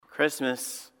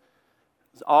Christmas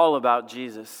is all about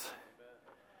Jesus.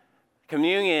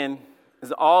 Communion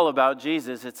is all about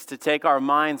Jesus. It's to take our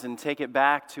minds and take it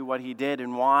back to what he did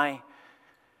and why.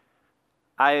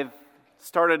 I've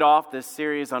started off this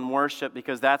series on worship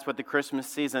because that's what the Christmas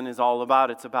season is all about.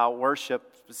 It's about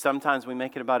worship. Sometimes we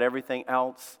make it about everything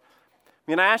else.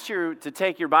 I ask you to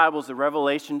take your Bibles to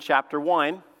Revelation chapter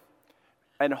 1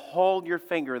 and hold your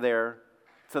finger there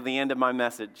to the end of my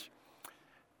message.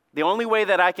 The only way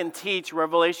that I can teach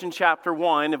Revelation chapter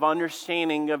 1 of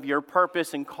understanding of your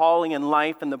purpose and calling in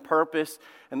life and the purpose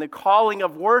and the calling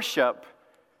of worship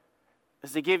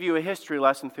is to give you a history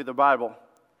lesson through the Bible.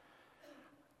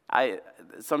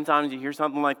 Sometimes you hear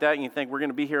something like that and you think we're going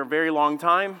to be here a very long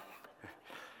time.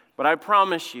 But I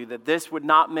promise you that this would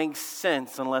not make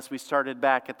sense unless we started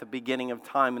back at the beginning of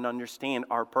time and understand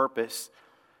our purpose.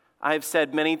 I have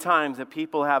said many times that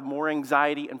people have more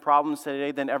anxiety and problems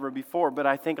today than ever before, but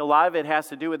I think a lot of it has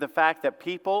to do with the fact that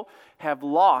people have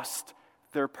lost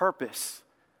their purpose.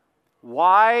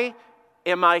 Why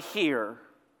am I here?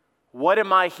 What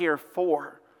am I here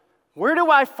for? Where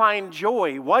do I find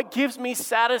joy? What gives me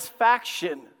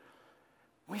satisfaction?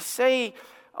 We say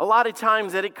a lot of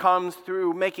times that it comes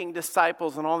through making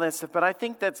disciples and all that stuff, but I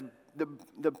think that's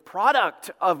the product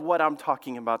of what I'm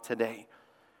talking about today.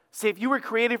 See, if you were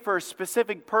created for a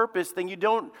specific purpose, then you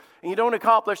don't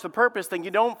accomplish the purpose, then you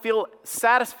don't feel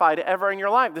satisfied ever in your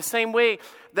life. The same way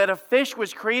that a fish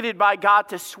was created by God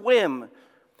to swim.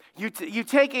 You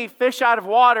take a fish out of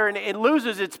water and it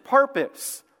loses its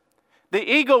purpose. The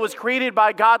eagle was created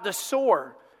by God to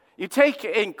soar. You take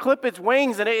and clip its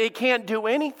wings and it can't do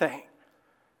anything.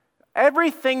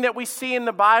 Everything that we see in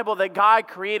the Bible that God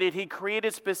created, he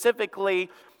created specifically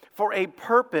for a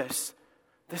purpose.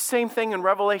 The same thing in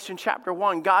Revelation chapter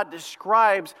 1. God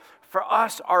describes for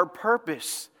us our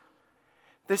purpose.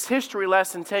 This history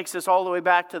lesson takes us all the way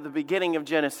back to the beginning of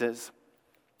Genesis.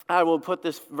 I will put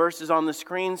this verses on the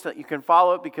screen so that you can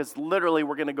follow it because literally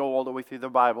we're going to go all the way through the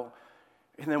Bible.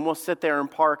 And then we'll sit there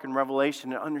and park in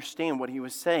Revelation and understand what he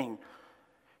was saying.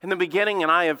 In the beginning,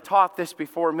 and I have taught this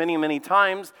before many, many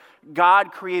times,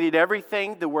 God created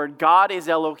everything. The word God is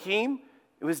Elohim.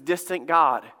 It was distant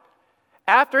God.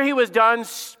 After he was done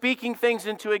speaking things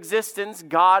into existence,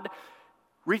 God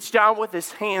reached down with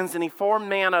his hands and he formed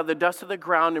man out of the dust of the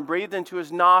ground and breathed into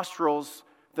his nostrils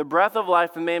the breath of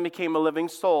life, and man became a living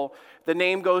soul. The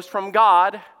name goes from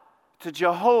God to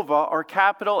Jehovah, or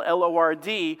capital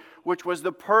L-O-R-D, which was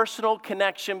the personal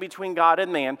connection between God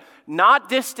and man. Not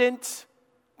distant,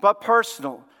 but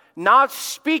personal. Not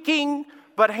speaking,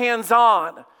 but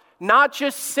hands-on. Not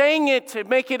just saying it to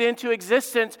make it into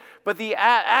existence, but the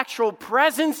actual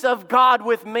presence of God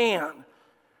with man.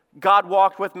 God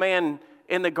walked with man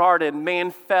in the garden.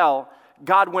 Man fell.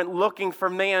 God went looking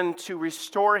for man to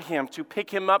restore him, to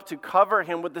pick him up, to cover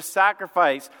him with the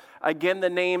sacrifice. Again, the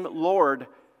name Lord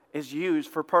is used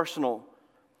for personal.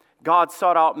 God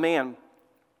sought out man.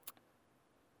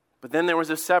 But then there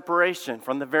was a separation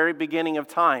from the very beginning of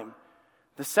time.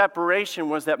 The separation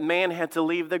was that man had to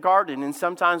leave the garden. And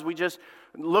sometimes we just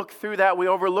look through that, we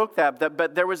overlook that.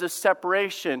 But there was a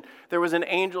separation. There was an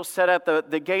angel set at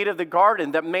the gate of the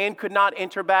garden that man could not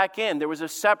enter back in. There was a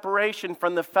separation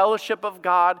from the fellowship of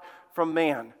God from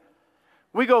man.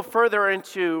 We go further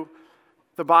into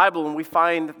the Bible and we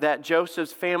find that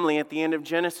Joseph's family at the end of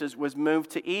Genesis was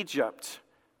moved to Egypt.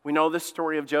 We know the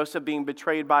story of Joseph being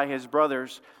betrayed by his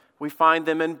brothers. We find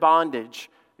them in bondage.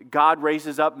 God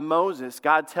raises up Moses.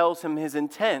 God tells him his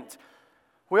intent.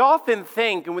 We often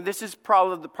think, and this is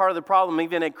probably part of the problem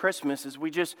even at Christmas, is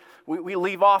we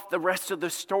leave off the rest of the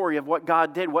story of what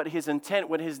God did, what his intent,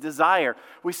 what his desire.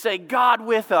 We say, God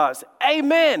with us.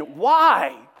 Amen.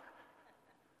 Why?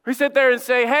 We sit there and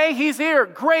say, hey, he's here.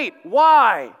 Great.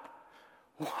 Why?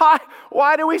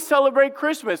 Why do we celebrate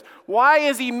Christmas? Why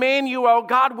is Emmanuel,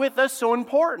 God with us, so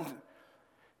important?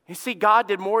 You see, God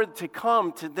did more to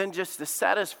come than just to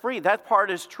set us free. That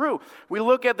part is true. We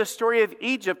look at the story of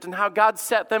Egypt and how God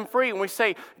set them free. And we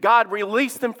say, God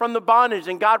released them from the bondage.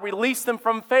 And God released them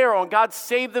from Pharaoh. And God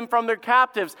saved them from their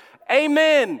captives.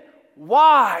 Amen.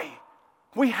 Why?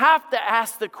 We have to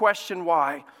ask the question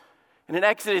why. And in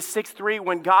Exodus 6:3,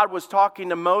 when God was talking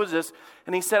to Moses,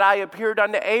 and he said, I appeared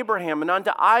unto Abraham and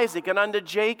unto Isaac and unto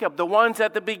Jacob, the ones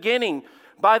at the beginning,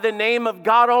 by the name of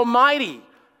God Almighty.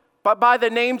 But by the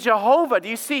name Jehovah. Do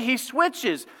you see? He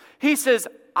switches. He says,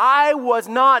 I was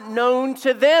not known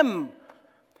to them.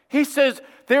 He says,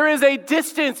 there is a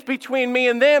distance between me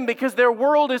and them because their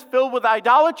world is filled with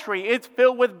idolatry. It's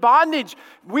filled with bondage.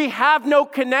 We have no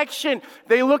connection.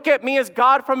 They look at me as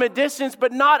God from a distance,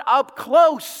 but not up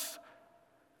close.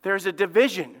 There's a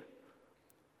division.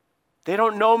 They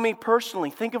don't know me personally.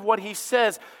 Think of what he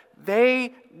says.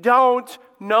 They don't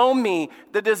know me.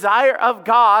 The desire of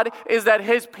God is that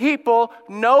his people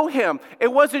know him.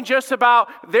 It wasn't just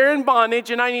about they're in bondage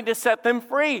and I need to set them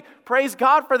free. Praise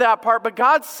God for that part. But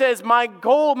God says my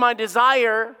goal, my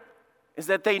desire is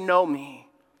that they know me.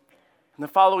 In the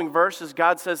following verses,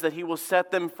 God says that he will set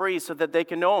them free so that they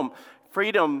can know him.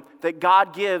 Freedom that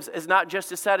God gives is not just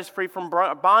to set us free from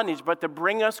bondage, but to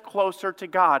bring us closer to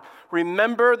God.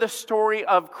 Remember, the story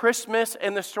of Christmas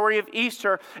and the story of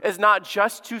Easter is not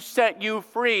just to set you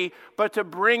free, but to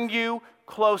bring you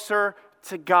closer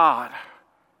to God.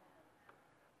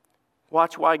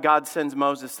 Watch why God sends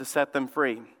Moses to set them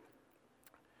free.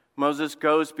 Moses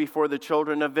goes before the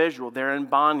children of Israel. They're in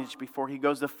bondage before he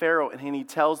goes to Pharaoh, and he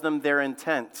tells them their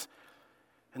intent.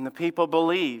 And the people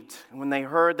believed when they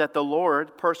heard that the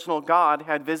Lord, personal God,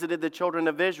 had visited the children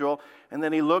of Israel, and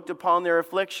then he looked upon their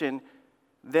affliction.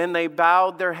 Then they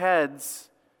bowed their heads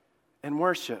and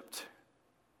worshiped.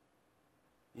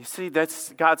 You see,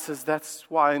 God says, that's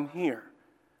why I'm here.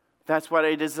 That's what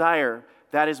I desire.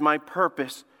 That is my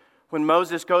purpose. When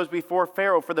Moses goes before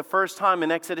Pharaoh for the first time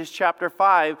in Exodus chapter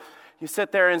 5, you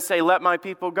sit there and say, let my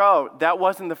people go. That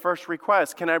wasn't the first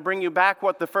request. Can I bring you back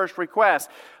what the first request?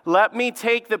 Let me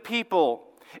take the people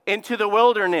into the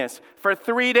wilderness for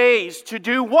 3 days to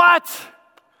do what?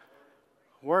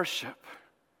 Worship.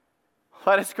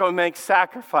 Let us go make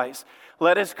sacrifice.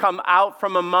 Let us come out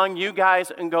from among you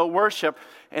guys and go worship.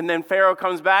 And then Pharaoh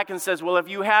comes back and says, well, if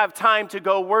you have time to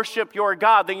go worship your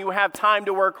God, then you have time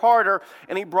to work harder.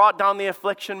 And he brought down the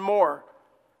affliction more.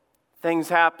 Things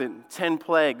happen, 10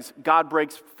 plagues. God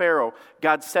breaks Pharaoh.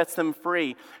 God sets them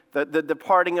free. The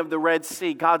departing of the Red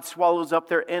Sea. God swallows up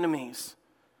their enemies.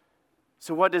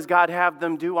 So what does God have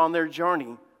them do on their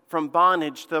journey from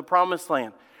bondage to the promised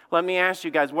land? Let me ask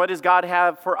you guys, what does God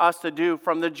have for us to do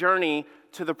from the journey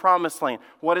to the promised land?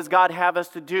 What does God have us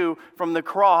to do from the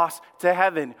cross to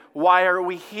heaven? Why are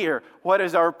we here? What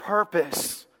is our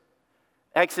purpose?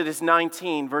 Exodus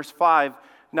 19, verse 5.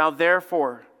 Now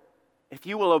therefore, if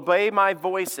you will obey my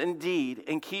voice indeed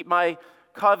and keep my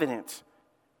covenant,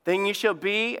 then you shall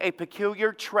be a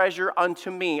peculiar treasure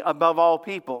unto me above all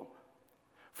people.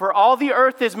 For all the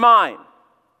earth is mine.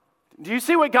 Do you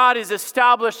see what God is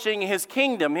establishing? His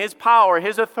kingdom, his power,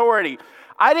 his authority.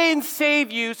 I didn't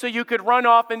save you so you could run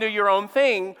off and do your own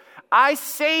thing. I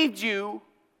saved you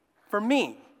for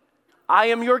me. I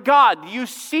am your God. Do you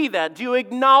see that? Do you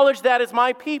acknowledge that as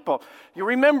my people? You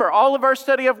remember, all of our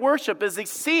study of worship is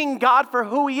seeing God for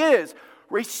who he is,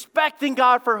 respecting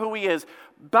God for who he is,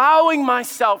 bowing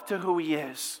myself to who he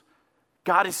is.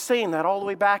 God is saying that all the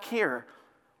way back here.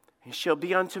 He shall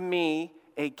be unto me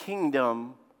a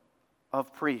kingdom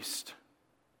of priests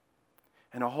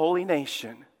and a holy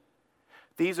nation.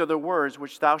 These are the words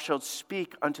which thou shalt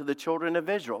speak unto the children of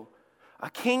Israel. A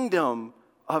kingdom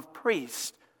of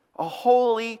priests. A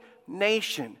holy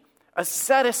nation, a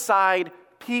set-aside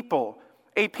people,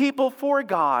 a people for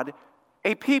God,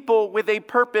 a people with a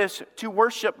purpose to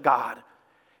worship God.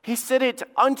 He said it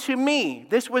unto me.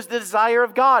 This was the desire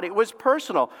of God. It was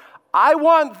personal. I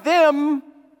want them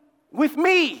with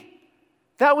me.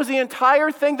 That was the entire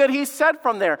thing that he said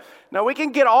from there. Now we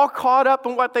can get all caught up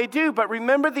in what they do, but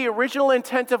remember the original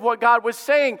intent of what God was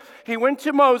saying. He went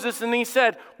to Moses and he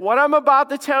said, what I'm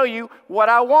about to tell you, what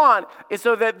I want is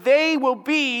so that they will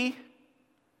be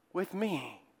with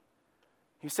me.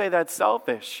 You say that's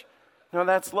selfish. No,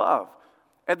 that's love.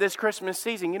 At this Christmas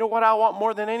season, you know what I want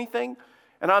more than anything?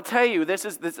 And I'll tell you, this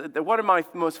is one of my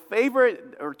most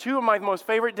favorite, or two of my most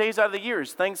favorite days out of the year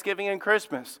is Thanksgiving and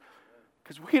Christmas.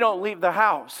 Because we don't leave the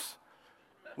house.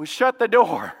 We shut the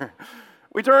door.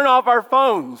 We turn off our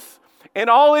phones. And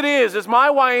all it is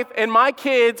my wife and my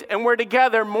kids, and we're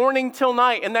together morning till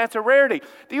night, and that's a rarity.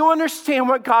 Do you understand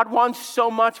what God wants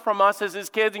so much from us as his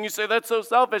kids? And you say, that's so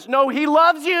selfish. No, he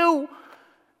loves you.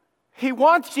 He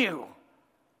wants you.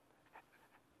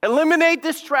 Eliminate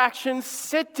distractions.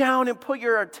 Sit down and put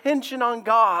your attention on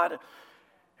God.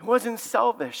 It wasn't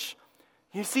selfish.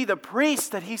 You see, the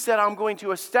priest that he said, I'm going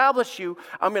to establish you,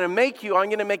 I'm going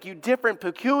to make you different,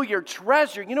 peculiar,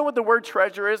 treasure. You know what the word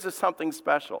treasure is? It's something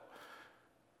special.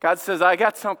 God says, I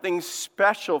got something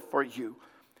special for you.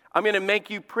 I'm going to make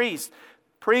you priest.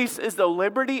 Priest is the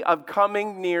liberty of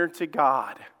coming near to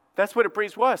God. That's what a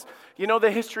priest was. You know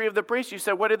the history of the priest? You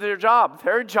said, what is their job?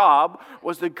 Their job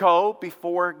was to go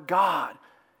before God.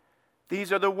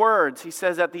 These are the words, he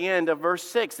says at the end of verse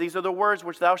 6, these are the words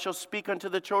which thou shalt speak unto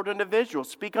the children of Israel.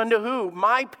 Speak unto who?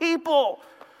 My people.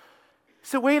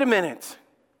 So wait a minute.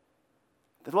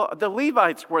 The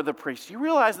Levites were the priests. You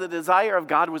realize the desire of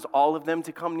God was all of them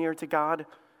to come near to God?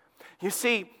 You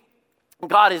see,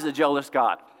 God is a jealous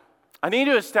God. I need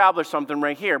to establish something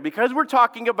right here. Because we're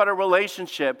talking about a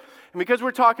relationship, and because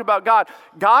we're talking about God,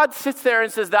 God sits there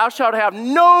and says, thou shalt have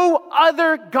no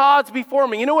other gods before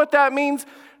me. You know what that means?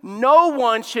 No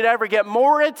one should ever get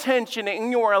more attention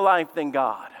in your life than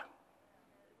God.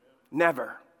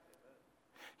 Never.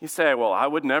 You say, well, I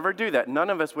would never do that. None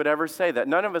of us would ever say that.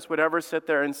 None of us would ever sit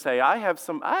there and say, I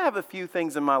have a few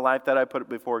things in my life that I put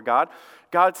before God.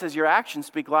 God says your actions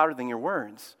speak louder than your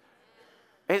words.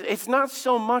 It's not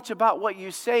so much about what you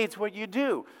say, it's what you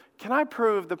do. Can I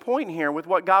prove the point here with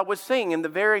what God was saying in the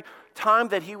very time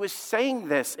that he was saying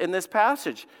this in this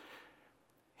passage?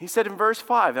 He said in verse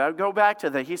 5, I'll go back to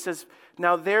that. He says,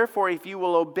 now therefore, if you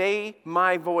will obey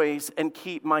my voice and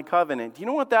keep my covenant. You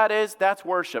know what that is? That's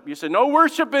worship. You say, no,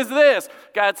 worship is this.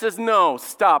 God says, no,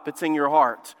 stop. It's in your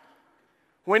heart.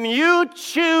 When you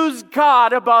choose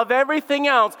God above everything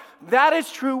else, that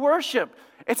is true worship.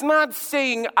 It's not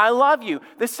saying, I love you.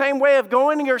 The same way of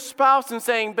going to your spouse and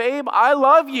saying, babe, I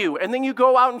love you. And then you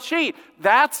go out and cheat.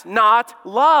 That's not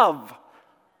love.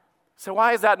 So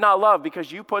why is that not love?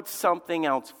 Because you put something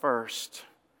else first.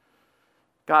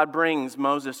 God brings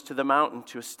Moses to the mountain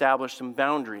to establish some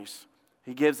boundaries.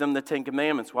 He gives them the Ten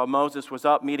Commandments. While Moses was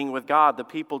up meeting with God, the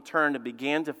people turned and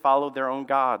began to follow their own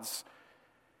gods.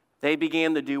 They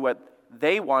began to do what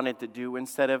they wanted to do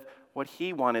instead of what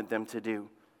he wanted them to do.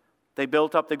 They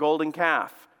built up the golden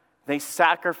calf. They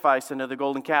sacrificed unto the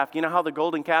golden calf. You know how the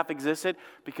golden calf existed?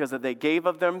 Because they gave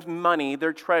of them money,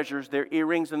 their treasures, their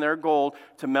earrings, and their gold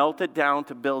to melt it down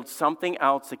to build something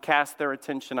else to cast their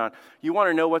attention on. You want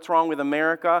to know what's wrong with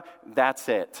America? That's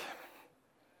it.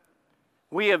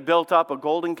 We have built up a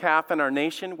golden calf in our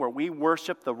nation where we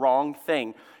worship the wrong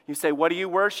thing. You say, what do you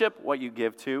worship? What you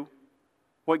give to.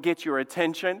 What gets your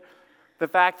attention. The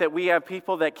fact that we have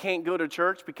people that can't go to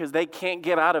church because they can't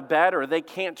get out of bed or they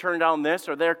can't turn down this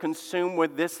or they're consumed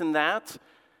with this and that.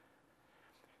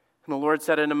 And the Lord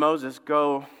said unto Moses,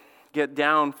 go get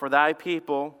down, for thy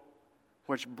people,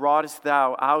 which broughtest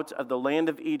thou out of the land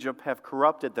of Egypt, have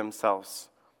corrupted themselves.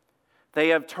 They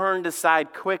have turned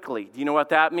aside quickly. Do you know what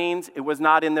that means? It was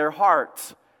not in their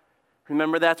hearts.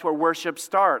 Remember, that's where worship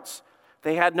starts.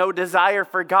 They had no desire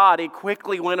for God. It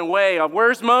quickly went away.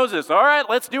 Where's Moses? All right,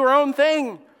 let's do our own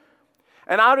thing.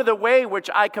 And out of the way which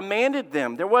I commanded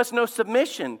them, there was no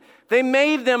submission. They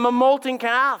made them a molten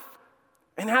calf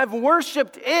and have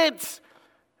worshipped it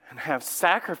and have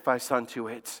sacrificed unto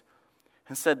it.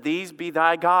 And said, these be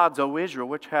thy gods, O Israel,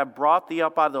 which have brought thee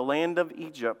up out of the land of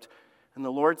Egypt. And the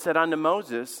Lord said unto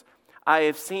Moses, I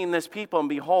have seen this people, and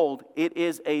behold, it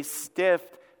is a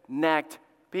stiff-necked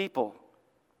people.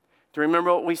 Do you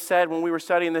remember what we said when we were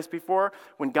studying this before?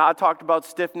 When God talked about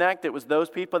stiff-necked, it was those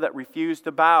people that refused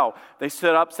to bow. They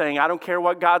stood up saying, I don't care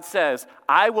what God says.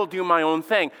 I will do my own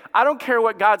thing. I don't care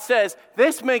what God says.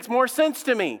 This makes more sense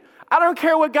to me. I don't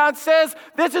care what God says.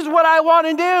 This is what I want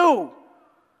to do.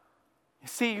 You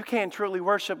see, you can't truly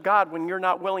worship God when you're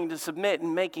not willing to submit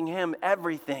and making him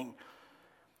everything.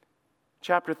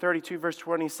 Chapter 32, verse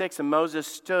 26, and Moses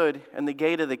stood in the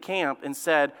gate of the camp and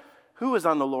said, who is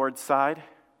on the Lord's side?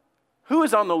 Who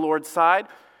is on the Lord's side?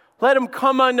 Let him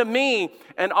come unto me.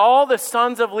 And all the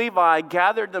sons of Levi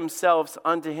gathered themselves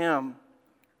unto him.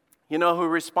 You know who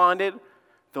responded?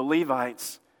 The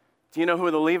Levites. Do you know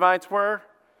who the Levites were?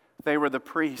 They were the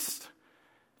priests.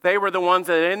 They were the ones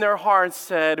that in their hearts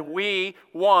said, we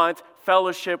want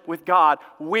fellowship with God.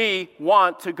 We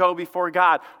want to go before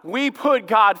God. We put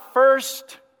God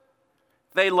first.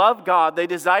 They loved God. They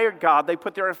desired God. They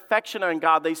put their affection on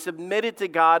God. They submitted to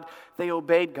God. They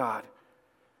obeyed God.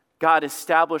 God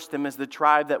established them as the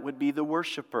tribe that would be the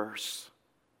worshipers.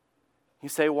 You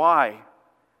say, why?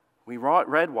 We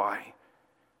read why.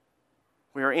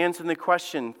 We are answering the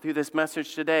question through this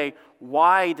message today,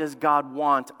 why does God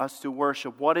want us to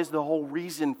worship? What is the whole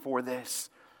reason for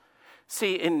this?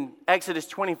 See, in Exodus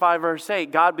 25, verse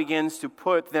 8, God begins to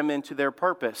put them into their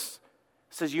purpose.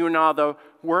 It says, you are now the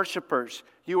worshipers.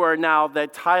 You are now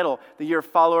that title, that you're a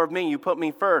follower of me. You put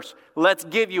me first. Let's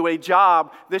give you a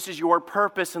job. This is your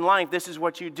purpose in life. This is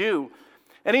what you do.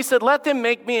 And he said, let them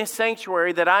make me a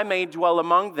sanctuary that I may dwell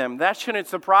among them. That shouldn't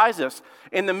surprise us.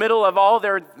 In the middle of all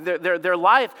their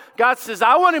life, God says,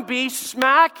 I want to be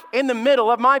smack in the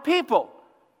middle of my people.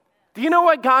 Do you know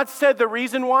what God said the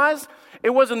reason was?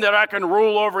 It wasn't that I can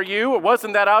rule over you. It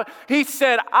wasn't that He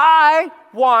said, I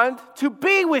want to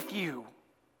be with you.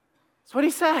 That's what he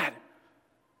said.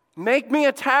 Make me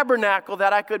a tabernacle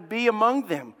that I could be among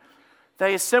them.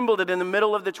 They assembled it in the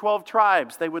middle of the 12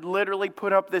 tribes. They would literally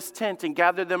put up this tent and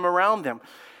gather them around them.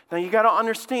 Now you got to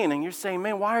understand, and you're saying,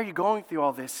 man, why are you going through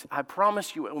all this? I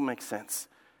promise you it will make sense.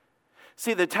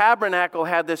 See, the tabernacle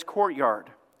had this courtyard.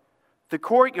 The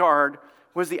courtyard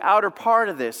was the outer part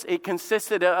of this. It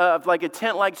consisted of like a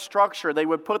tent-like structure. They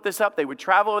would put this up. They would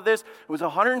travel with this. It was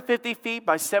 150 feet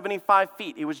by 75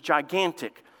 feet. It was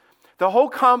gigantic. The whole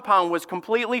compound was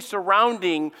completely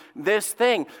surrounding this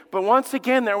thing. But once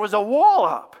again, there was a wall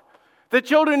up. The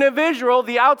children of Israel,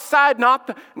 the outside,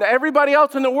 everybody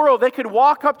else in the world, they could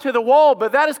walk up to the wall,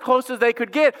 but that is as close as they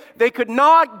could get. They could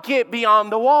not get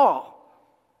beyond the wall.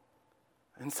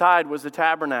 Inside was the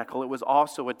tabernacle. It was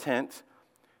also a tent.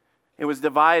 It was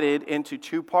divided into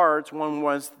two parts. One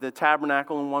was the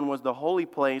tabernacle and one was the holy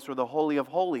place, or the Holy of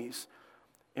Holies.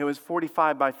 It was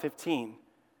 45 by 15.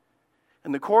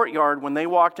 In the courtyard, when they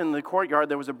walked into the courtyard,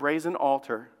 there was a brazen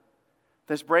altar.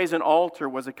 This brazen altar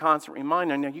was a constant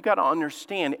reminder. Now, you got to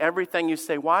understand everything you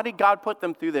say. Why did God put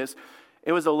them through this?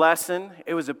 It was a lesson.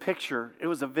 It was a picture. It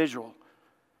was a visual.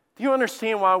 Do you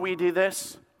understand why we do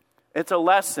this? It's a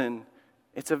lesson.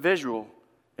 It's a visual.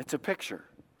 It's a picture.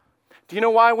 Do you know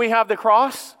why we have the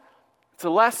cross? It's a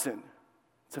lesson.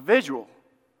 It's a visual.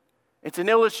 It's an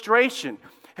illustration.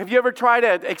 Have you ever tried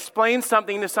to explain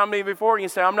something to somebody before and you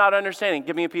say, I'm not understanding,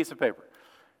 give me a piece of paper?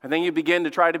 And then you begin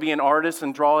to try to be an artist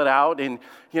and draw it out, and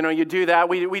you do that.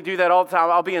 We do that all the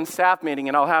time. I'll be in staff meeting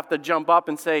and I'll have to jump up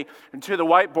and say to the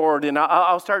whiteboard, and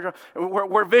I'll start.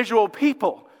 We're visual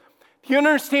people. Do you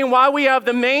understand why we have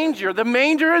the manger? The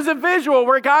manger is a visual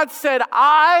where God said,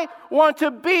 I want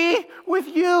to be with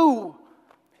you.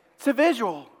 It's a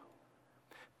visual.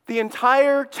 The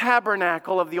entire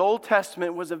tabernacle of the Old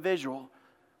Testament was a visual.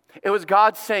 It was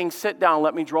God saying, sit down,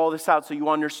 let me draw this out so you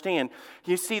understand.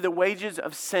 You see, the wages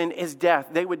of sin is death.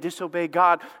 They would disobey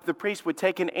God. The priest would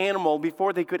take an animal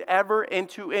before they could ever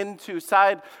enter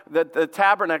inside the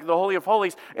tabernacle, the Holy of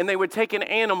Holies, and they would take an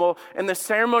animal, and the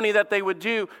ceremony that they would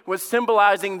do was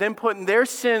symbolizing them putting their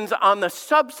sins on the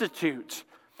substitute.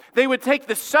 They would take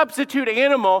the substitute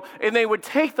animal and they would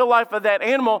take the life of that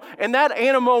animal, and that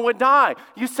animal would die.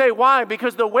 You say, why?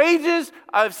 Because the wages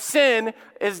of sin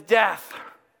is death.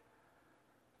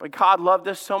 But God loved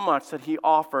us so much that he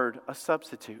offered a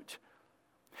substitute.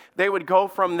 They would go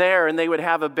from there and they would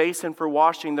have a basin for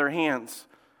washing their hands.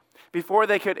 Before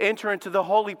they could enter into the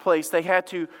holy place, they had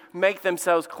to make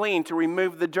themselves clean, to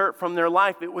remove the dirt from their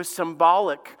life. It was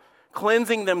symbolic.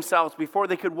 Cleansing themselves before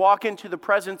they could walk into the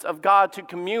presence of God to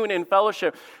commune in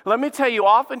fellowship. Let me tell you,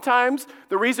 oftentimes,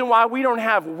 the reason why we don't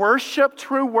have worship,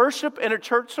 true worship in a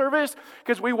church service,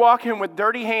 because we walk in with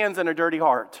dirty hands and a dirty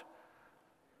heart.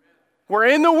 We're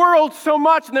in the world so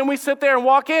much, and then we sit there and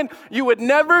walk in. You would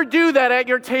never do that at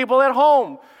your table at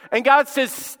home. And God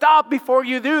says, stop before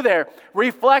you do there.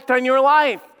 Reflect on your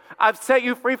life. I've set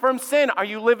you free from sin. Are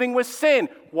you living with sin?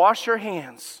 Wash your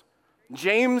hands.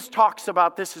 James talks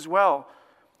about this as well.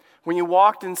 When you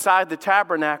walked inside the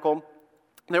tabernacle,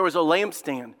 there was a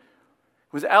lampstand.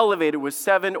 It was elevated with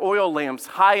 7 oil lamps,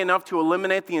 high enough to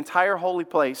illuminate the entire holy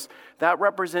place. That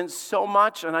represents so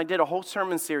much, and I did a whole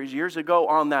sermon series years ago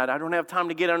on that. I don't have time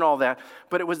to get on all that.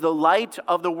 But it was the light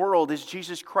of the world, as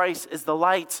Jesus Christ is the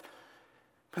light.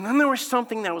 But then there was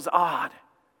something that was odd.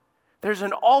 There's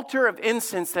an altar of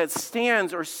incense that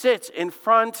stands or sits in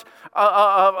front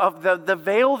of the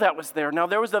veil that was there. Now,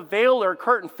 there was a veil or a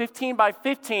curtain, 15 by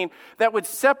 15, that would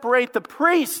separate the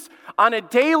priests on a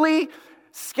daily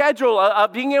schedule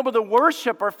of being able to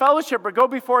worship or fellowship or go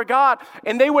before God.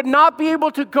 And they would not be able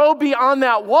to go beyond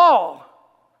that wall.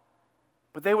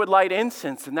 But they would light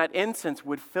incense, and that incense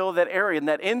would fill that area. And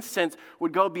that incense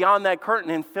would go beyond that curtain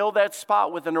and fill that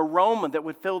spot with an aroma that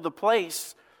would fill the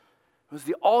place. It was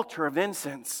the altar of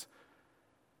incense.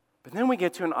 But then we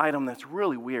get to an item that's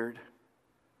really weird.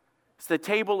 It's the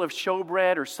table of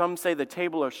showbread, or some say the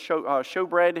table of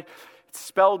showbread. It's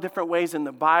spelled different ways in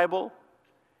the Bible.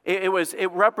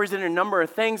 It represented a number of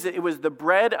things. It was the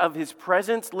bread of his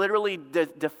presence, literally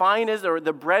defined as, or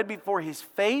the bread before his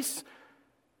face.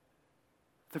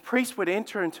 The priest would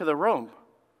enter into the room,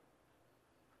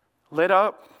 lit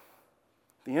up,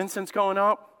 the incense going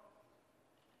up.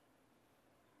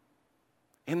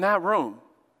 In that room,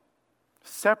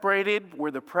 separated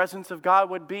where the presence of God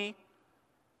would be,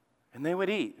 and they would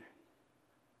eat.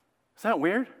 Is that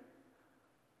weird?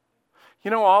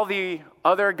 You know, all the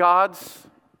other gods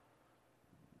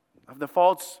of the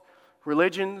false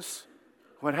religions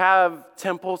would have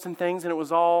temples and things, and it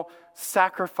was all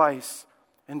sacrifice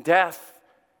and death,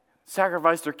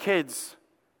 sacrifice their kids,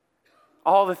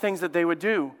 all the things that they would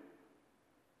do.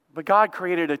 But God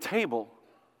created a table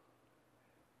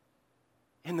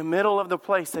in the middle of the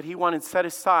place that he wanted set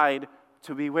aside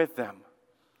to be with them.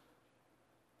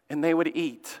 And they would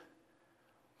eat.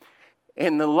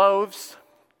 And the loaves,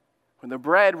 when the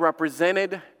bread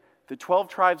represented the 12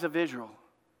 tribes of Israel.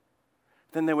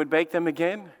 Then they would bake them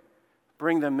again,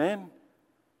 bring them in,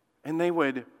 and they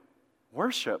would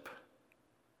worship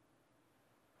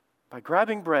by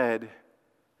grabbing bread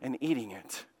and eating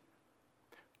it.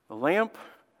 The lamp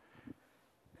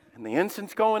and the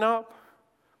incense going up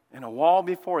and a wall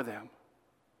before them.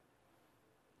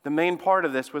 The main part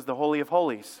of this was the Holy of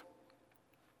Holies.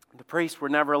 The priests were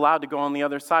never allowed to go on the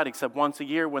other side except once a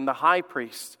year when the high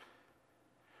priest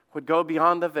would go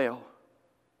beyond the veil.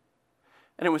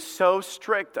 And it was so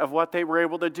strict of what they were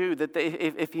able to do that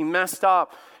if he messed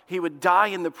up, he would die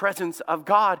in the presence of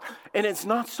God. And it's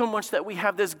not so much that we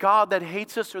have this God that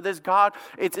hates us or this God.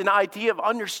 It's an idea of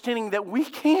understanding that we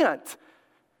can't.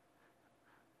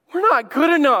 We're not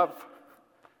good enough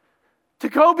to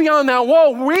go beyond that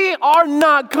wall. We are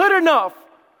not good enough.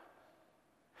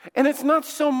 And it's not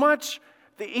so much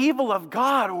the evil of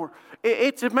God, or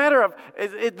it's a matter of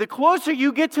the closer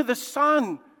you get to the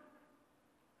Son,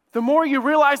 the more you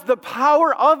realize the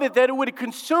power of it, that it would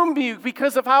consume you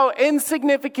because of how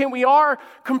insignificant we are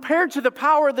compared to the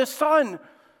power of the Son.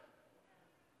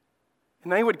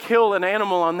 And they would kill an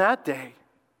animal on that day.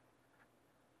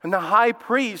 And the high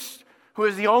priest, who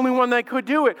is the only one that could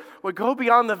do it, would go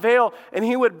beyond the veil and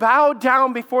he would bow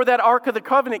down before that Ark of the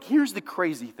Covenant. Here's the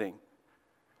crazy thing.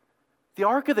 The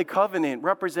Ark of the Covenant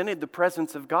represented the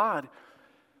presence of God,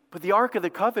 but the Ark of the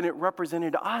Covenant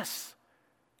represented us.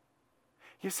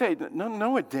 You say,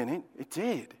 no, it didn't. It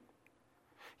did.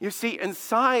 You see,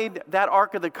 inside that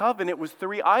Ark of the Covenant was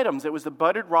 3 items. It was the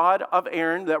budded rod of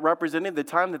Aaron that represented the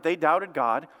time that they doubted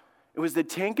God. It was the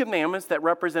 10 Commandments that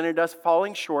represented us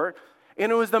falling short.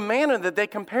 And it was the manna that they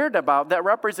compared about that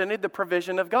represented the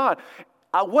provision of God.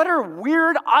 What are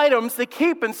weird items to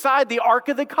keep inside the Ark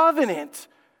of the Covenant?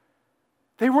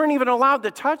 They weren't even allowed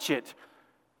to touch it.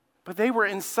 But they were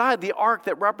inside the ark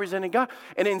that represented God.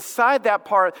 And inside that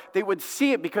part, they would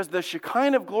see it because the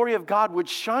Shekinah glory of God would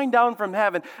shine down from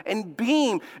heaven and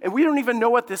beam. And we don't even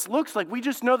know what this looks like. We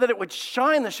just know that it would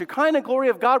shine. The Shekinah glory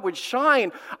of God would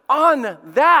shine on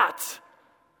that.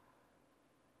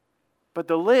 But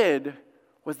the lid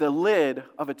was the lid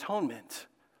of atonement.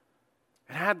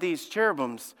 It had these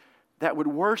cherubims that would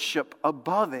worship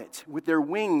above it with their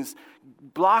wings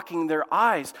blocking their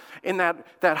eyes. And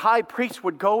that high priest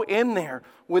would go in there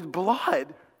with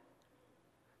blood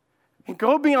and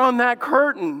go beyond that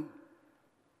curtain.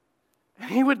 And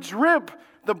he would drip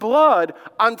the blood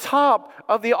on top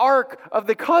of the Ark of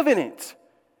the Covenant,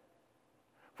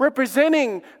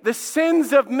 representing the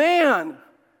sins of man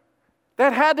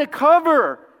that had to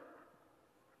cover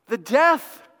the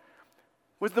death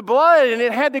with the blood, and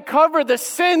it had to cover the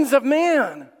sins of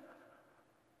man.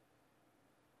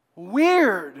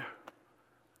 Weird.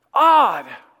 Odd.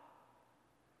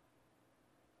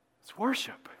 It's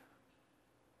worship.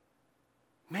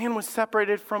 Man was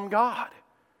separated from God,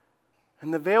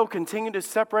 and the veil continued to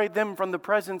separate them from the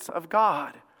presence of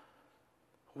God.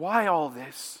 Why all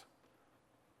this?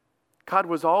 God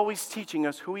was always teaching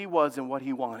us who He was and what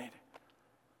He wanted.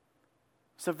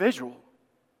 It's a visual.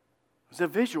 It's a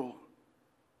visual.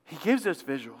 He gives us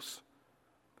visuals.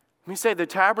 Let me say the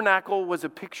tabernacle was a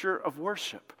picture of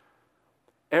worship.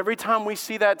 Every time we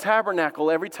see that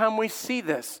tabernacle, every time we see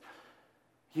this,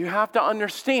 you have to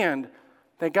understand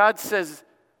that God says,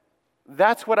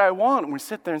 that's what I want. And we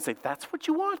sit there and say, that's what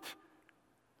you want?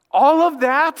 All of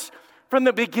that from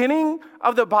the beginning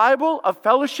of the Bible, of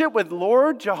fellowship with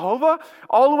Lord Jehovah,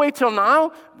 all the way till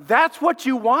now, that's what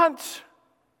you want?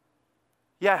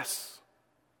 Yes.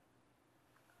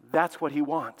 That's what He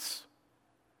wants.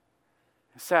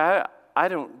 You say, I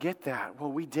don't get that. Well,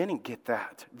 we didn't get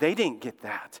that. They didn't get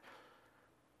that.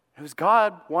 It was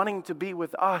God wanting to be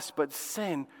with us, but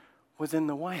sin was in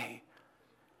the way.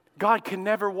 God can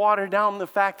never water down the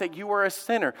fact that you are a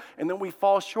sinner, and then we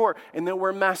fall short, and then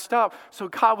we're messed up. So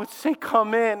God would say,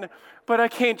 come in, but I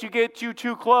can't get you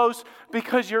too close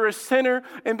because you're a sinner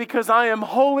and because I am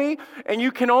holy, and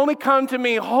you can only come to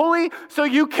me holy, so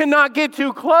you cannot get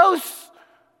too close.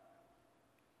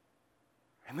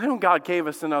 And then God gave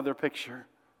us another picture.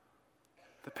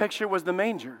 The picture was the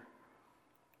manger.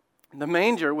 The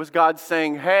manger was God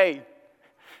saying, hey,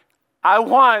 I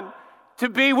want to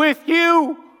be with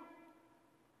you.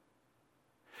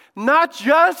 Not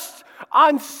just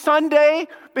on Sunday,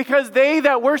 because they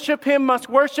that worship Him must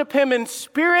worship Him in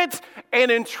spirit and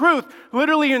in truth.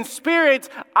 Literally in spirit,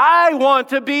 I want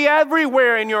to be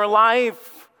everywhere in your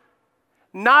life.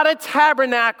 Not a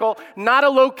tabernacle, not a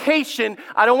location.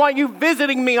 I don't want you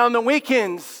visiting me on the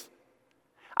weekends.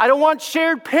 I don't want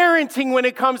shared parenting when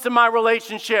it comes to my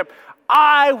relationship.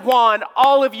 I want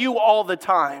all of you all the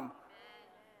time.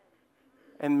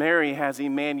 And Mary has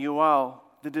Emmanuel,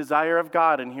 the desire of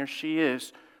God, and here she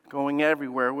is going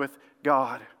everywhere with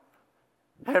God.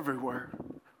 Everywhere.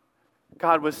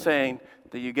 God was saying,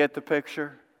 do you get the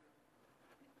picture?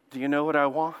 Do you know what I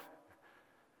want?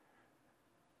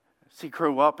 As he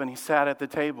grew up and he sat at the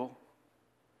table.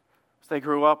 As they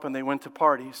grew up and they went to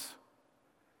parties.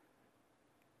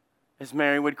 As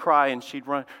Mary would cry and she'd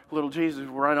run, little Jesus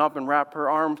would run up and wrap her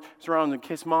arms around and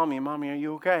kiss Mommy. Mommy, are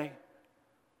you okay?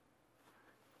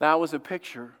 That was a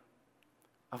picture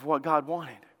of what God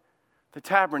wanted. The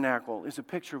tabernacle is a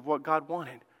picture of what God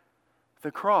wanted.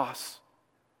 The cross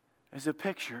is a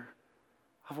picture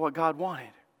of what God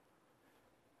wanted.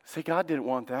 See, God didn't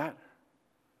want that.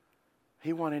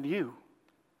 He wanted you.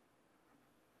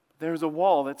 There was a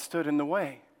wall that stood in the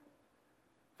way.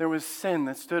 There was sin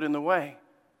that stood in the way.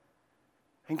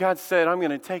 And God said, I'm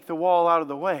going to take the wall out of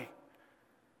the way.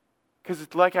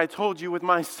 Because like I told you with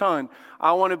my son,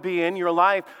 I want to be in your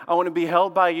life. I want to be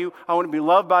held by you. I want to be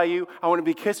loved by you. I want to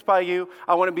be kissed by you.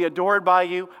 I want to be adored by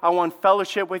you. I want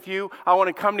fellowship with you. I want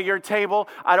to come to your table.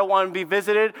 I don't want to be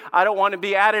visited. I don't want to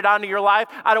be added onto your life.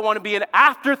 I don't want to be an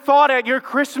afterthought at your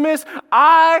Christmas.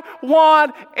 I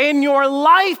want in your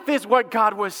life is what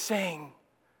God was saying.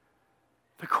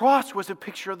 The cross was a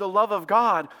picture of the love of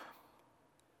God.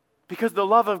 Because the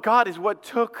love of God is what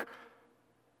took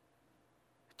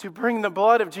to bring the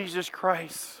blood of Jesus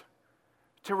Christ,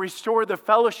 to restore the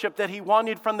fellowship that He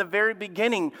wanted from the very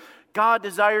beginning. God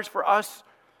desires for us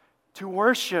to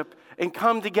worship and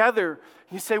come together.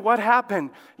 You say, what happened?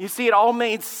 You see, it all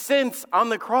made sense on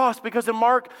the cross because in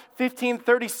Mark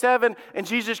 15:37, and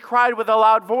Jesus cried with a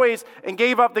loud voice and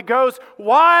gave up the ghost.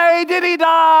 Why did He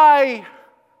die?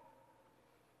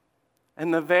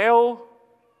 And the veil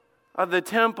of the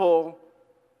temple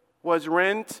was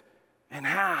rent in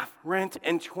half, rent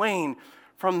in twain,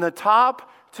 from the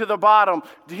top to the bottom.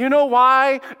 Do you know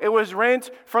why it was rent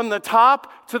from the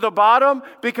top to the bottom?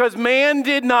 Because man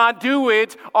did not do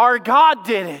it, our God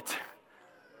did it.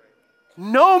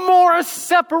 No more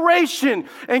separation.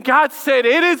 And God said,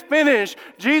 it is finished.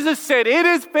 Jesus said, it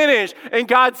is finished. And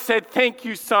God said, thank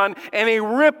you, Son. And He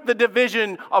ripped the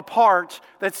division apart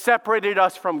that separated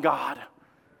us from God.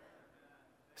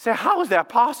 Say, how is that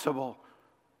possible?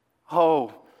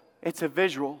 Oh, it's a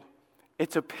visual.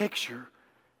 It's a picture.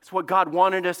 It's what God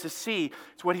wanted us to see.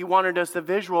 It's what He wanted us to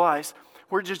visualize.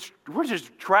 We're just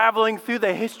traveling through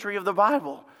the history of the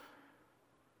Bible.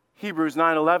 Hebrews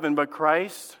 9:11, but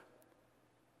Christ,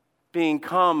 being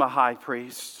come a high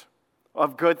priest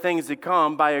of good things to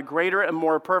come by a greater and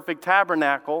more perfect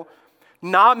tabernacle,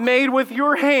 not made with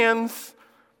your hands,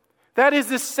 that is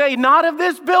to say, not of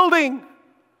this building.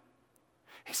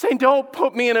 He's saying, don't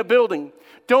put me in a building.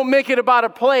 Don't make it about a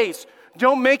place.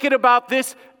 Don't make it about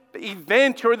this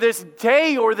event or this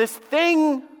day or this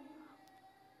thing.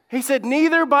 He said,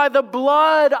 neither by the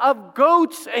blood of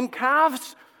goats and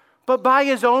calves, but by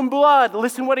His own blood.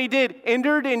 Listen what He did.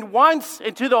 Entered in once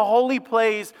into the holy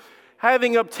place,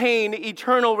 having obtained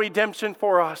eternal redemption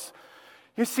for us.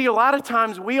 You see, a lot of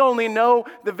times we only know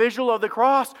the visual of the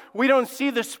cross. We don't see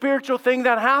the spiritual thing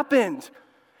that happened.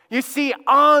 You see,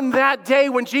 on that day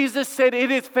when Jesus said, it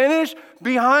is finished,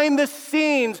 behind the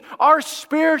scenes, our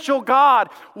spiritual God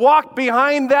walked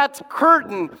behind that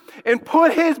curtain and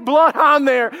put His blood on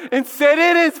there and said,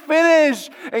 it is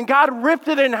finished. And God ripped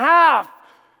it in half.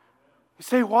 You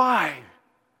say, why?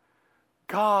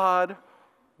 God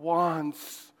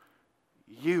wants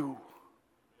you. You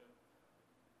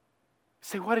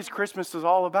say, what is Christmas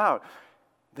all about?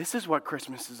 This is what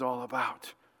Christmas is all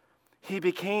about. He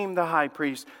became the high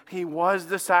priest. He was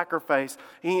the sacrifice.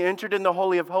 He entered in the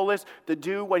Holy of Holies to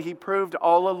do what He proved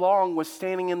all along was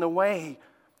standing in the way.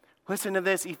 Listen to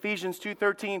this, Ephesians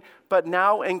 2:13. But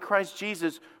now in Christ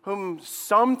Jesus, whom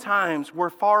sometimes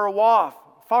were far off.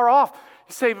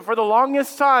 You say, for the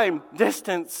longest time,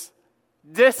 distance.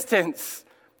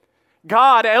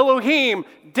 God, Elohim,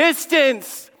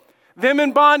 distance. Them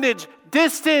in bondage,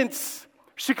 distance.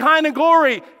 Shekinah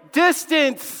glory,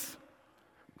 distance.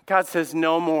 God says,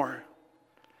 no more.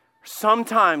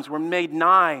 Sometimes we're made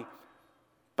nigh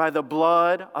by the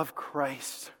blood of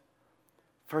Christ,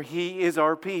 for He is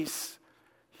our peace.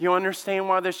 You understand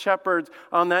why the shepherds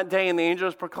on that day and the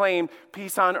angels proclaimed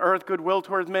peace on earth, goodwill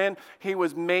towards men? He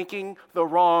was making the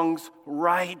wrongs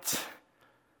right.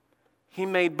 He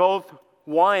made both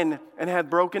one and had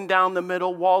broken down the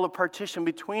middle wall of partition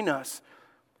between us.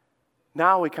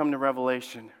 Now we come to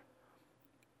Revelation.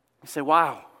 You say,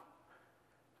 wow.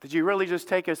 Did you really just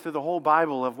take us through the whole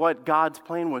Bible of what God's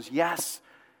plan was? Yes.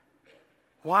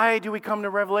 Why do we come to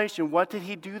Revelation? What did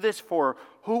He do this for?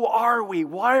 Who are we?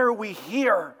 Why are we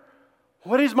here?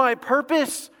 What is my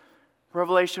purpose?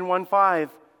 Revelation 1:5.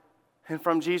 and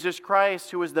from Jesus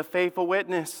Christ, who is the faithful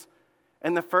witness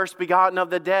and the first begotten of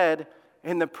the dead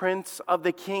and the Prince of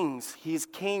the kings. He's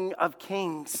King of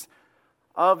kings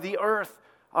of the earth,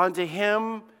 unto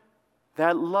him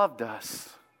that loved us.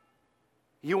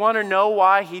 You want to know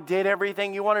why he did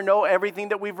everything? You want to know everything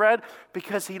that we've read?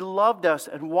 Because he loved us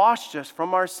and washed us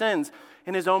from our sins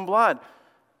in his own blood.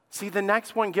 See, the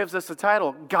next one gives us a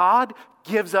title. God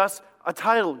gives us a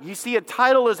title. You see, a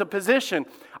title is a position.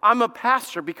 I'm a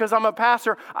pastor. Because I'm a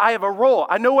pastor, I have a role.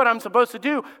 I know what I'm supposed to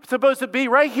do. I'm supposed to be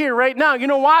right here, right now. You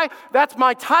know why? That's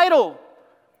my title.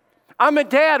 I'm a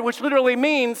dad, which literally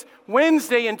means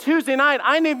Wednesday and Tuesday night,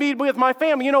 I need to be with my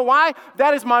family. You know why?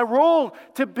 That is my role,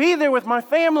 to be there with my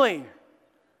family.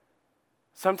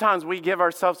 Sometimes we give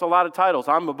ourselves a lot of titles.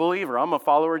 I'm a believer. I'm a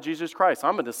follower of Jesus Christ.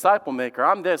 I'm a disciple maker.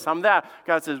 I'm this, I'm that.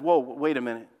 God says, whoa, wait a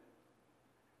minute.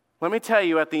 Let me tell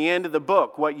you at the end of the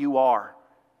book what you are.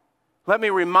 Let me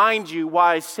remind you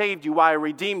why I saved you, why I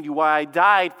redeemed you, why I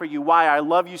died for you, why I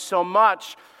love you so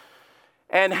much,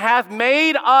 and hath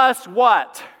made us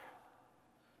what?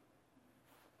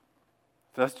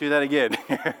 Let's do that again.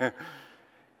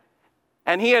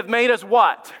 And he hath made us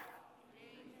what?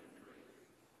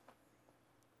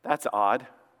 That's odd.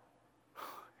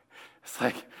 It's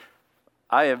like,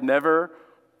 I have never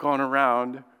gone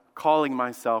around calling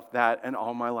myself that in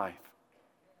all my life.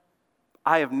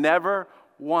 I have never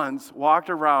once walked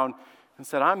around and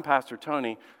said, I'm Pastor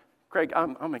Tony. Greg,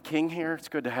 I'm a king here. It's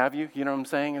good to have you. You know what I'm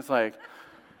saying? It's like,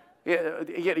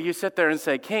 you sit there and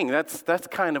say, king, that's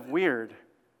kind of weird.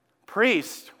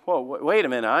 Priest, whoa, wait a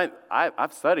minute.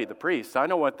 I've studied the priests. I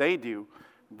know what they do.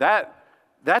 That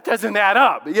doesn't add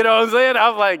up. You know what I'm saying?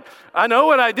 I'm like, I know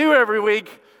what I do every week.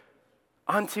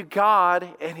 Unto God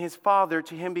and his Father,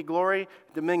 to him be glory,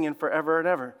 dominion forever and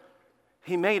ever.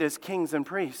 He made us kings and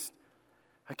priests.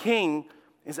 A king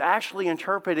is actually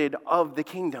interpreted of the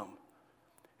kingdom.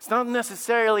 It's not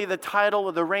necessarily the title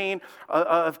or the reign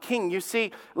of king. You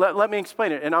see, let me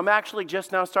explain it. And I'm actually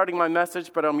just now starting my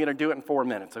message, but I'm going to do it in 4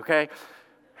 minutes, okay?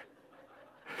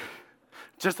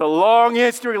 Just a long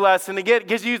history lesson to get,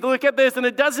 because you look at this and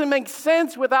it doesn't make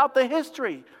sense without the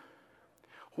history.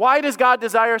 Why does God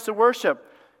desire us to worship?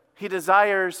 He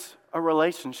desires a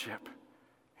relationship.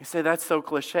 You say, that's so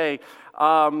cliche.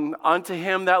 Unto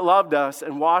him that loved us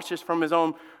and washed us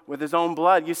with his own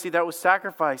blood. You see, that was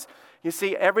sacrifice. You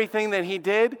see, everything that he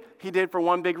did for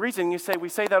one big reason. We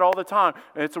say that all the time.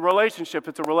 It's a relationship.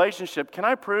 It's a relationship. Can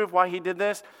I prove why he did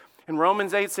this? In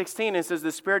Romans 8:16, it says,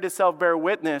 the Spirit itself bear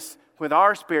witness with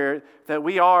our spirit that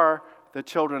we are the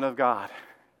children of God.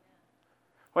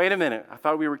 Wait a minute. I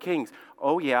thought we were kings.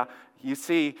 Oh, yeah. You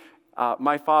see,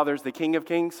 my Father's the King of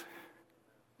kings.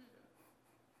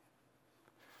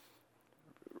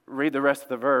 Read the rest of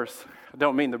the verse. I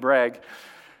don't mean to brag.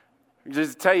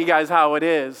 Just tell you guys how it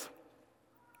is.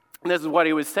 And this is what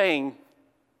he was saying.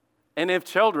 And if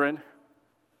children,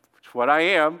 which is what I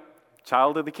am,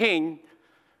 child of the King,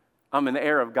 I'm an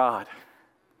heir of God.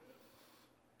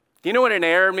 Do you know what an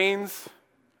heir means?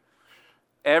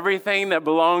 Everything that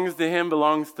belongs to him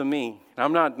belongs to me.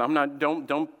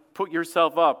 Don't put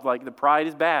yourself up like the pride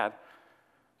is bad.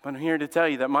 But I'm here to tell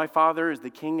you that my Father is the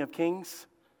King of kings.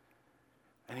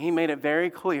 And he made it very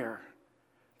clear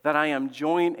that I am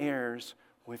joint heirs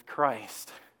with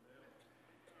Christ.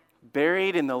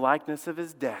 Buried in the likeness of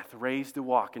his death, raised to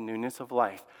walk in newness of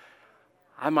life.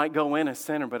 I might go in a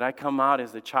sinner, but I come out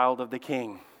as the child of the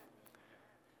King.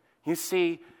 You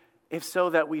see, if so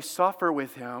that we suffer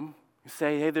with him, you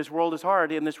say, hey, this world is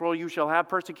hard. In this world you shall have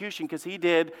persecution, because he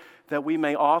did, that we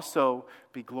may also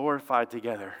be glorified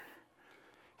together.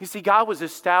 You see, God was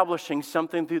establishing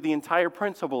something through the entire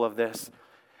principle of this.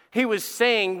 He was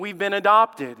saying, we've been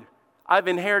adopted. I've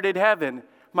inherited heaven.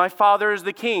 My Father is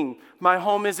the King. My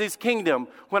home is his kingdom.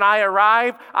 When I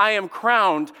arrive, I am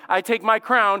crowned. I take my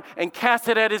crown and cast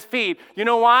it at his feet. You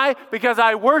know why? Because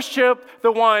I worship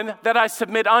the one that I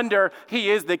submit under. He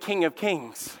is the King of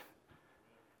kings.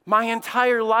 My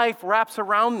entire life wraps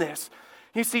around this.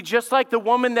 You see, just like the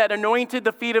woman that anointed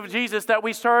the feet of Jesus that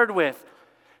we started with,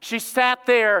 she sat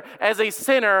there as a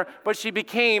sinner, but she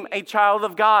became a child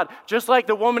of God. Just like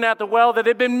the woman at the well that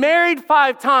had been married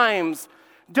 5 times.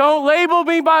 Don't label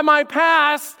me by my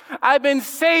past. I've been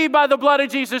saved by the blood of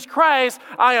Jesus Christ.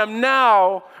 I am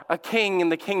now a king in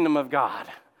the kingdom of God.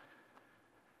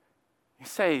 You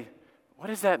say, what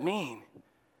does that mean?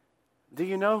 Do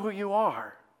you know who you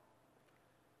are?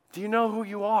 Do you know who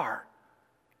you are?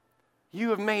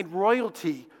 You have made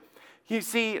royalty. You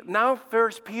see, now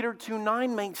 1 Peter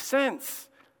 2:9 makes sense.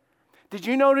 Did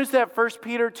you notice that 1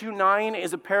 Peter 2:9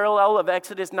 is a parallel of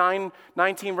Exodus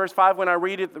 9:19, verse 5? When I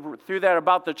read it through that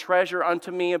about the treasure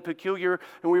unto me, a peculiar,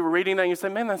 and we were reading that, and you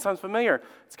said, man, that sounds familiar.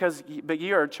 It's because, but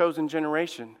ye are a chosen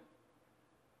generation,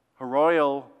 a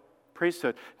royal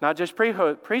priesthood. Not just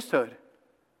priesthood.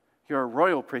 You're a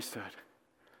royal priesthood.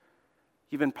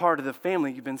 You've been part of the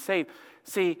family. You've been saved.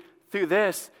 See, through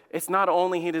this, it's not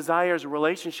only He desires a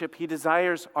relationship, He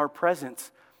desires our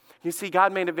presence. You see,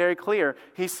 God made it very clear.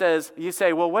 He says, you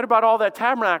say, well, what about all that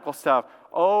tabernacle stuff?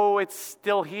 Oh, it's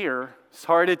still here.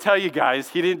 Sorry to tell you guys,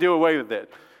 He didn't do away with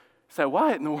it. Say,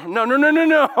 what in the world?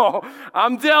 No.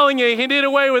 I'm telling you, He did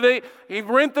away with it. He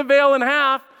rent the veil in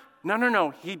half.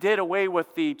 No. He did away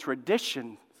with the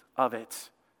tradition of it,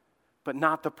 but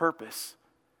not the purpose.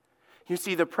 You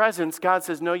see, the presence, God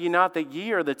says, know ye not that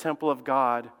ye are the temple of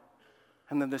God,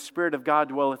 and that the Spirit of God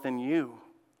dwelleth in you.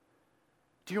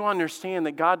 Do you understand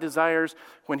that God desires,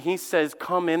 when He says,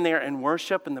 come in there and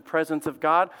worship in the presence of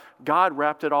God, God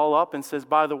wrapped it all up and says,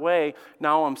 by the way,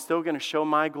 now I'm still going to show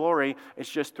my glory. It's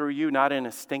just through you, not in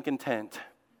a stinking tent.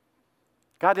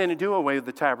 God didn't do away with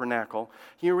the tabernacle.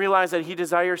 You realize that He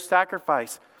desires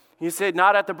sacrifice. You said,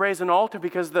 not at the brazen altar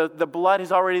because the blood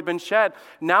has already been shed.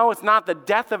 Now it's not the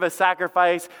death of a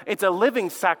sacrifice, it's a living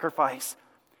sacrifice.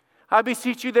 I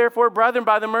beseech you, therefore, brethren,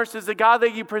 by the mercies of God,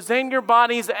 that you present your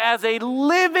bodies as a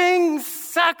living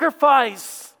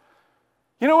sacrifice.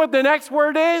 You know what the next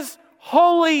word is?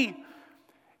 Holy.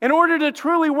 In order to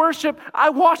truly worship, I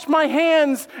wash my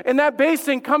hands in that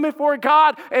basin, come before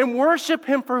God and worship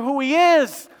Him for who He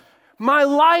is. My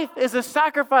life is a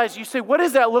sacrifice. You say, what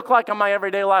does that look like in my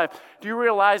everyday life? Do you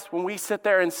realize when we sit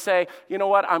there and say, you know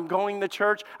what, I'm going to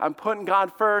church, I'm putting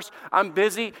God first, I'm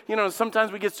busy. You know,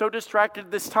 sometimes we get so distracted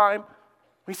this time.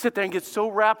 We sit there and get so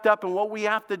wrapped up in what we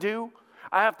have to do.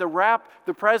 I have to wrap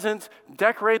the presents,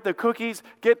 decorate the cookies,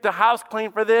 get the house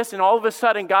clean for this, and all of a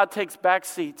sudden God takes back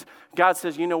seats. God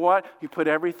says, you know what, you put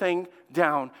everything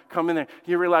down, come in there.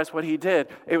 You realize what He did.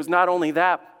 It was not only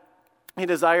that, He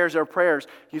desires our prayers.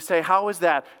 You say, how is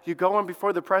that? You go in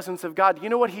before the presence of God. You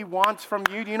know what He wants from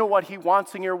you? Do you know what He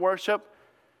wants in your worship?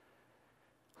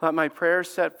 Let my prayers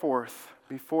set forth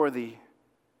before Thee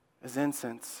as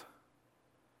incense,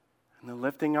 and the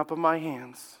lifting up of my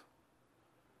hands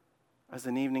as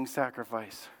an evening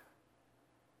sacrifice.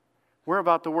 We're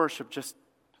about to worship. Just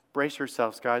brace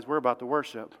yourselves, guys. We're about to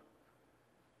worship.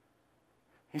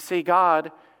 You see,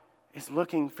 God is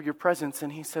looking for your presence,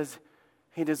 and He says,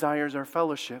 He desires our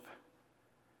fellowship.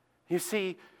 You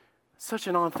see, such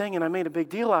an odd thing, and I made a big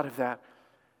deal out of that.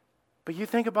 But you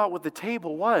think about what the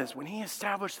table was. When He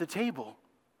established the table,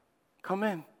 come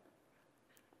in,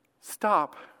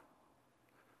 stop.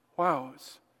 Wow,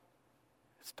 it's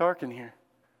dark in here.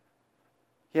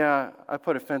 Yeah, I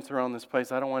put a fence around this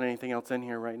place. I don't want anything else in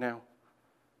here right now.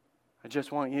 I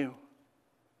just want you.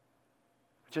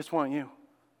 I just want you.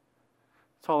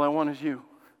 That's all I want is you.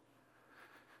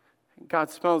 God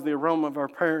smells the aroma of our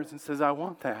prayers and says, I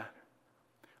want that.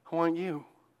 I want you.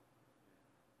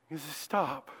 He says,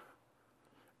 stop.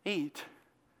 Eat.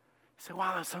 You say,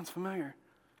 wow, that sounds familiar.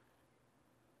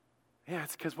 Yeah,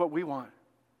 it's because what we want.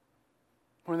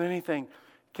 More than anything,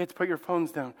 kids, put your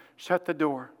phones down. Shut the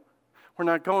door. We're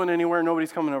not going anywhere.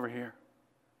 Nobody's coming over here.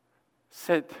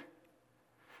 Sit.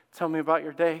 Tell me about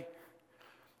your day.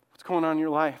 What's going on in your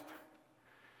life?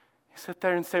 You sit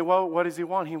there and say, well, what does He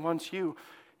want? He wants you.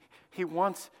 He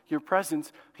wants your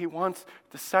presence. He wants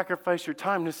to sacrifice your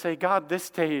time to say, God, this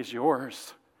day is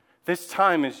yours. This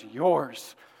time is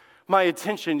yours. My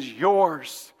attention's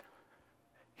yours.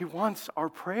 He wants our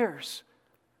prayers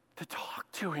to talk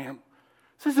to Him.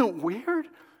 This isn't weird.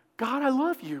 God, I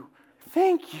love you.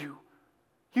 Thank you.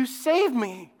 You saved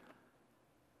me.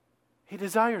 He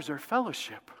desires our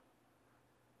fellowship.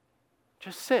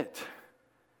 Just sit.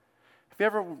 Have you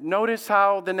ever noticed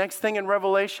how the next thing in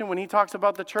Revelation, when He talks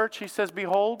about the church, He says,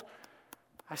 behold,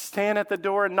 I stand at the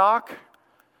door and knock.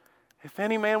 If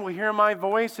any man will hear my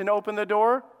voice and open the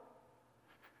door,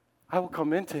 I will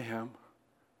come into him.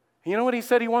 You know what He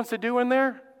said He wants to do in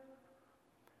there?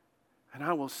 And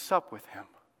I will sup with him.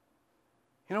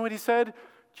 You know what He said?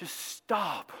 Just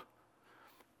stop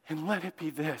and let it be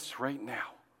this right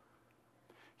now.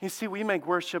 You see, we make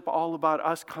worship all about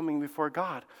us coming before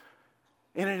God.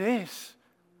 And it is.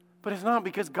 But it's not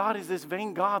because God is this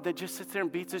vain God that just sits there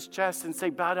and beats His chest and say,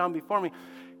 bow down before me.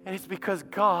 And it's because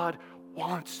God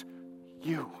wants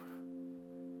you.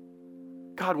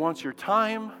 God wants your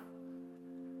time.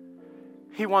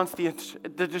 He wants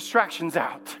the distractions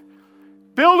out.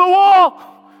 Build a wall.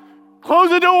 Close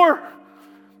the door.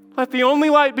 Let the only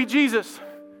light be Jesus.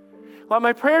 Let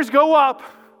my prayers go up.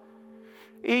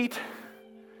 Eat.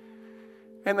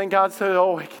 And then God said,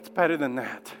 oh, it gets better than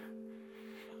that.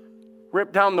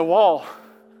 Rip down the wall.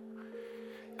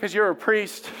 Because you're a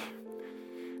priest.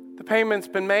 The payment's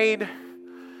been made.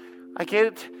 I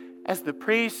get as the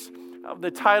priest of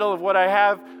the title of what I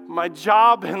have. My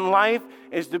job in life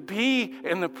is to be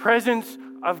in the presence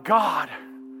of God.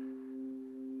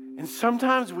 And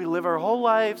sometimes we live our whole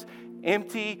lives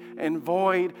empty and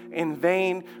void and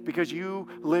vain because you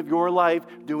live your life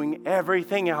doing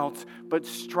everything else but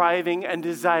striving and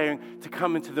desiring to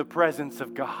come into the presence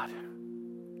of God.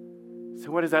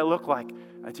 So what does that look like?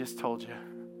 I just told you.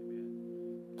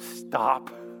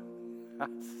 Stop.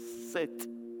 Sit.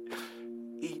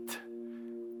 Eat.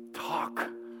 Talk.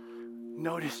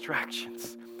 No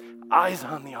distractions. Eyes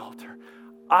on the altar.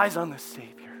 Eyes on the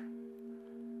Savior.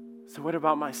 So what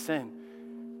about my sin?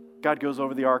 God goes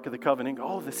over the Ark of the Covenant.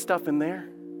 Oh, the stuff in there?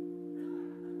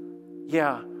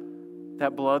 Yeah,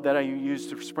 that blood that I used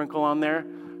to sprinkle on there,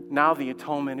 now the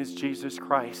atonement is Jesus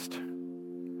Christ.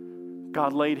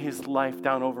 God laid his life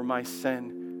down over my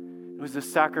sin. It was the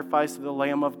sacrifice of the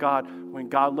Lamb of God. When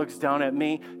God looks down at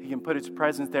me, he can put his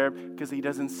presence there because he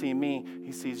doesn't see me.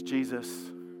 He sees Jesus.